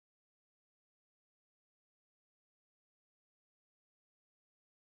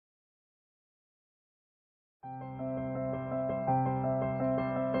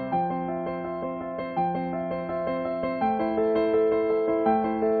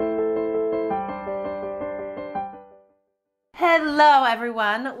Hello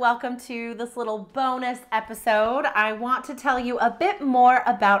everyone, welcome to this little bonus episode. I want to tell you a bit more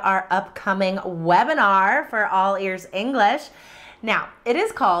about our upcoming webinar for All Ears English. Now, it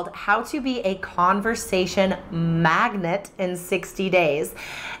is called How to Be a Conversation Magnet in 60 Days.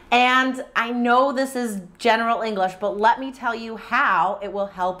 And I know this is general English, but let me tell you how it will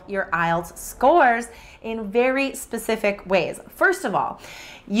help your IELTS scores in very specific ways. First of all,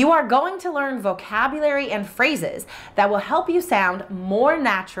 you are going to learn vocabulary and phrases that will help you sound more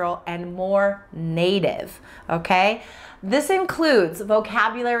natural and more native, okay? This includes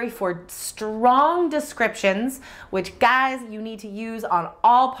vocabulary for strong descriptions, which guys, you need to use on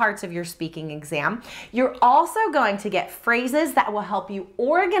all parts of your speaking exam. You're also going to get phrases that will help you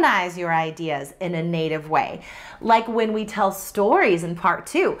organize your ideas in a native way. Like when we tell stories in part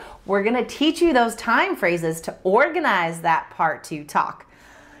 2, we're gonna teach you those time phrases to organize that part 2 talk.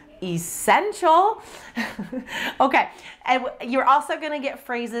 Essential. Okay, and you're also going to get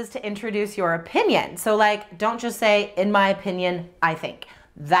phrases to introduce your opinion. So like, don't just say, in my opinion, I think.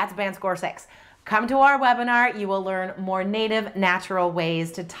 That's band score 6. Come to our webinar. You will learn more native, natural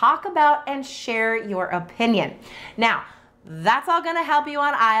ways to talk about and share your opinion. Now, that's all going to help you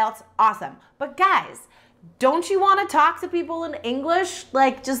on IELTS. Awesome. But guys, don't you want to talk to people in English,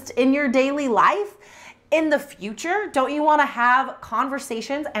 like just in your daily life? In the future, don't you want to have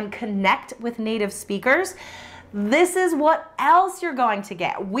conversations and connect with native speakers? This is what else you're going to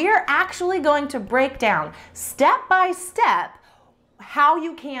get. We're actually going to break down step by step how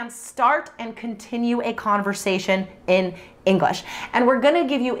you can start and continue a conversation in English. And we're going to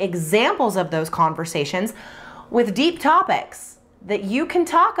give you examples of those conversations with deep topics that you can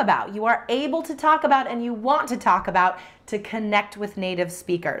talk about, you are able to talk about, and you want to talk about to connect with native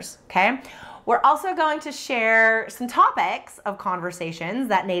speakers, okay? We're also going to share some topics of conversations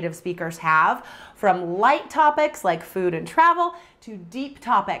that native speakers have, from light topics like food and travel to deep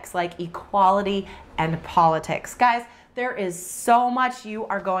topics like equality and politics. Guys, there is so much you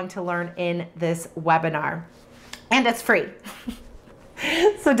are going to learn in this webinar, and it's free.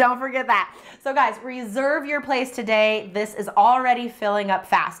 So don't forget that. So guys, reserve your place today. This is already filling up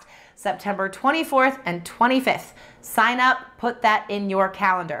fast. September 24th and 25th. Sign up, put that in your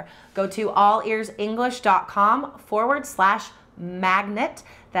calendar. Go to allearsenglish.com/magnet.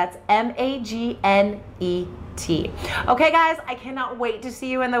 That's M-A-G-N-E-T. Okay guys, I cannot wait to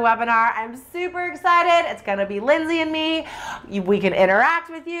see you in the webinar. I'm super excited. It's gonna be Lindsay and me. We can interact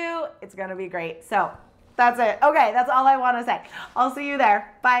with you. It's gonna be great. So that's it. Okay, that's all I wanna say. I'll see you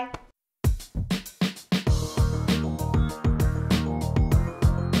there. Bye.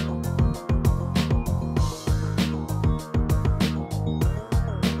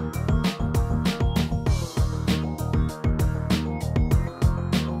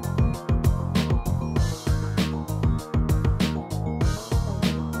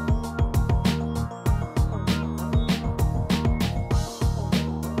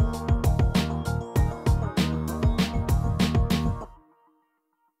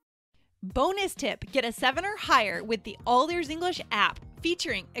 Bonus tip, get a 7 or higher with the All Ears English app,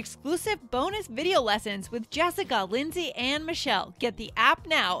 featuring exclusive bonus video lessons with Jessica, Lindsay, and Michelle. Get the app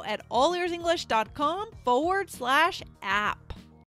now at allearsenglish.com/app.